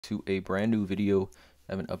To a brand new video.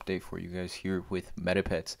 I have an update for you guys here with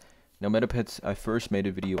MetaPets. Now MetaPets, I first made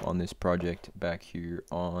a video on this project back here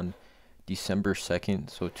on December 2nd.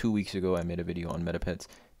 So 2 weeks ago I made a video on MetaPets,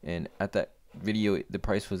 and at that video the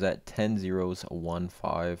price was at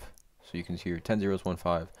 10.015. So you can see here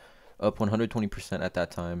 10.015, up 120% at that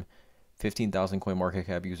time. 15,000 coin market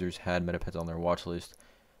cap users had MetaPets on their watch list.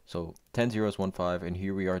 So 10.015, and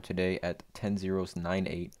here we are today at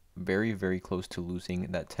 10.098. Very close to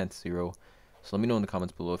losing that 10th zero. So let me know in the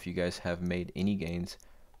comments below if you guys have made any gains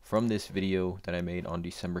from this video that I made on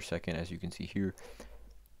December 2nd, as you can see here,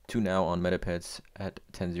 to now on MetaPets at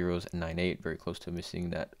 10.098. Very close to losing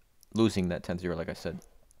that 10th zero, like I said.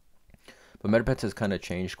 But MetaPets has kind of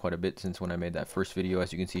changed quite a bit since when I made that first video.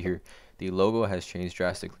 As you can see here, the logo has changed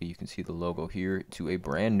drastically. You can see the logo here to a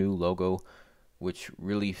brand new logo, which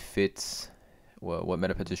really fits what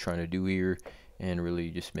MetaPets is trying to do here, and really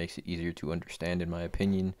just makes it easier to understand, in my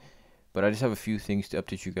opinion. But I just have a few things to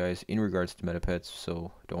update you guys in regards to MetaPets,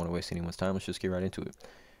 so don't want to waste anyone's time. Let's just get right into it.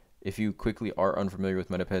 If you quickly are unfamiliar with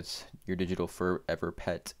MetaPets, your digital forever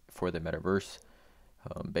pet for the metaverse.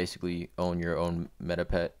 Basically own your own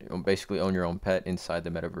own your own pet inside the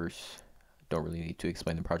metaverse. Don't really need to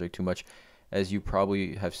explain the project too much, as you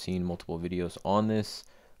probably have seen multiple videos on this.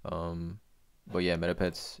 But yeah,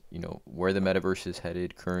 MetaPets, where the metaverse is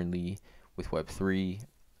headed currently with Web3,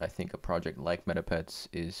 I think a project like MetaPets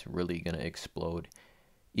is really going to explode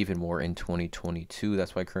even more in 2022.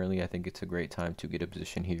 That's why currently I think it's a great time to get a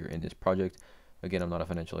position here in this project. Again, I'm not a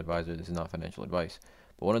financial advisor. This is not financial advice.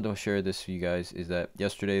 But wanted to share this with you guys is that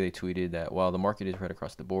yesterday they tweeted that while the market is right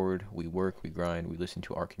across the board, we work, we grind, we listen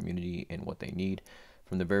to our community and what they need.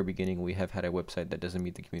 From the very beginning, we have had a website that doesn't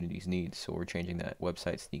meet the community's needs, so we're changing that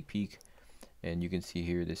website sneak peek. And you can see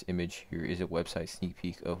here, this image here is a website sneak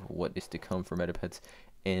peek of what is to come for MetaPets.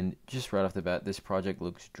 And just right off the bat, this project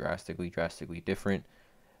looks drastically different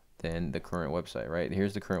than the current website, right?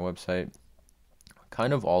 Here's the current website,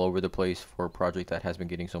 kind of all over the place for a project that has been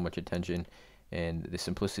getting so much attention. And the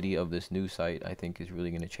simplicity of this new site, I think, is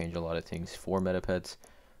really going to change a lot of things for MetaPets.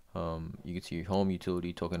 You can see your home,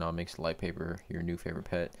 utility, tokenomics, light paper, your new favorite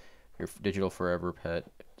pet, your digital forever pet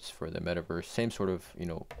for the metaverse. Same sort of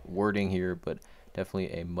wording here, but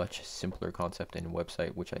definitely a much simpler concept and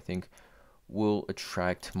website, which I think will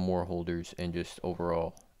attract more holders and just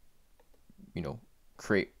overall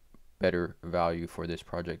create better value for this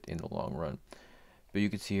project in the long run. But you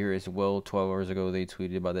can see here as well, 12 hours ago they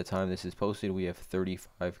tweeted, by the time this is posted we have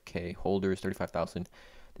 35k holders, 35,000.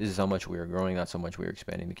 This is how much we are growing, not so much we are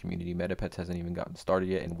expanding the community. MetaPets hasn't even gotten started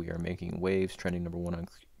yet, and we are making waves, trending #1 on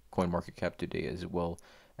CoinMarketCap today, as well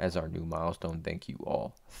as our new milestone. Thank you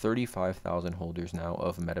all. 35,000 holders now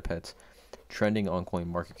of MetaPets, trending on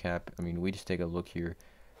CoinMarketCap. I mean, we just take a look here,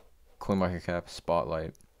 CoinMarketCap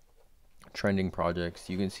spotlight, trending projects.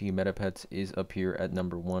 You can see MetaPets is up here at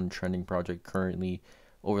 #1 trending project currently.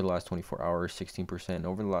 Over the last 24 hours, 16%.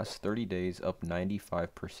 Over the last 30 days, up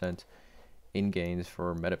 95% in gains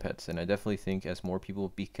for MetaPets. And I definitely think as more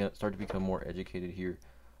people start to become more educated here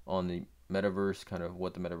on the metaverse, kind of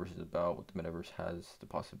what the metaverse is about, what the metaverse has the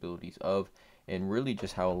possibilities of, and really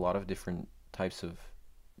just how a lot of different types of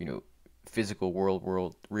physical real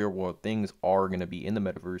world things are going to be in the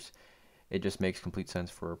metaverse, it just makes complete sense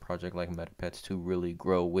for a project like MetaPets to really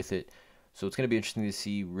grow with it. So it's going to be interesting to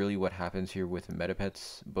see really what happens here with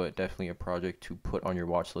MetaPets, but definitely a project to put on your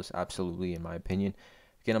watch list, absolutely, in my opinion.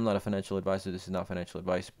 Again, I'm not a financial advisor. This is not financial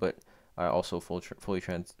advice, but I also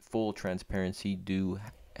full transparency do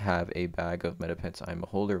have a bag of MetaPets. I'm a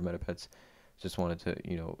holder of MetaPets. Just wanted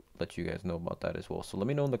to let you guys know about that as well. So let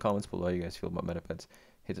me know in the comments below how you guys feel about MetaPets.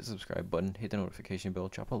 Hit the subscribe button, hit the notification bell,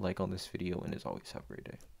 drop a like on this video, and as always, have a great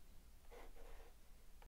day.